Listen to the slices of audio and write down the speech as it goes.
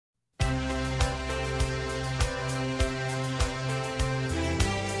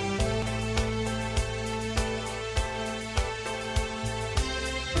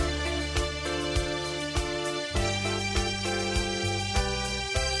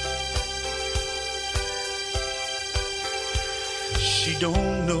She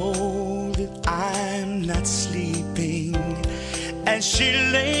don't know that I'm not sleeping as she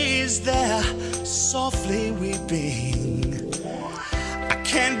lays there softly weeping. I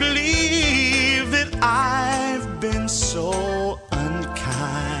can't believe that I've been so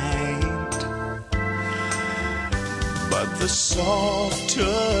unkind, but the soft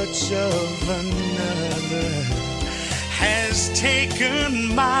touch of another has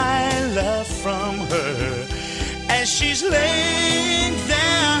taken my love from her, as she's laying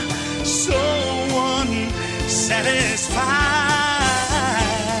there so unsatisfied.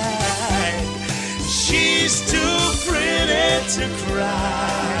 She's too pretty to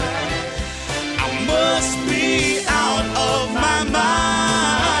cry. I must be out of my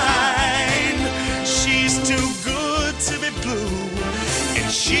mind. She's too good to be blue, and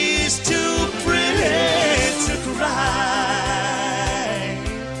she's too pretty to cry.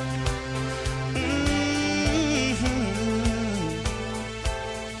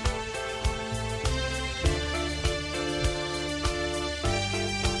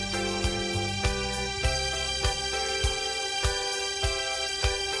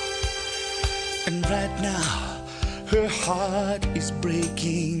 And right now, her heart is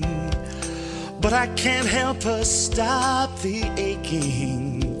breaking, but I can't help her stop the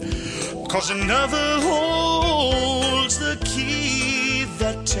aching, 'cause another holds the key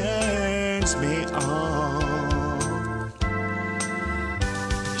that turns me on.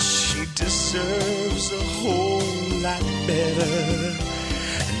 She deserves a whole lot better,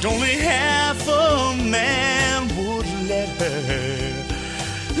 and only half a man would let her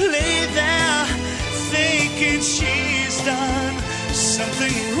lay there thinking she's done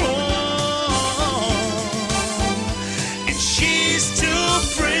something wrong, and she's too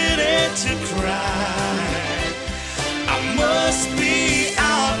pretty to cry. I must be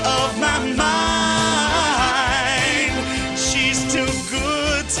out of my mind. She's too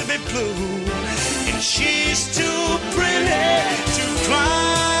good to be blue, and she's too pretty to cry.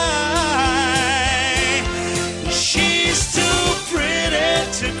 She's too pretty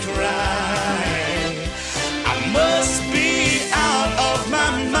to cry. I must be out of my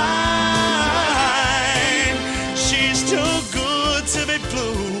mind. She's too good to be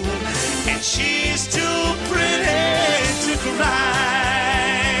blue, and she's too pretty to cry.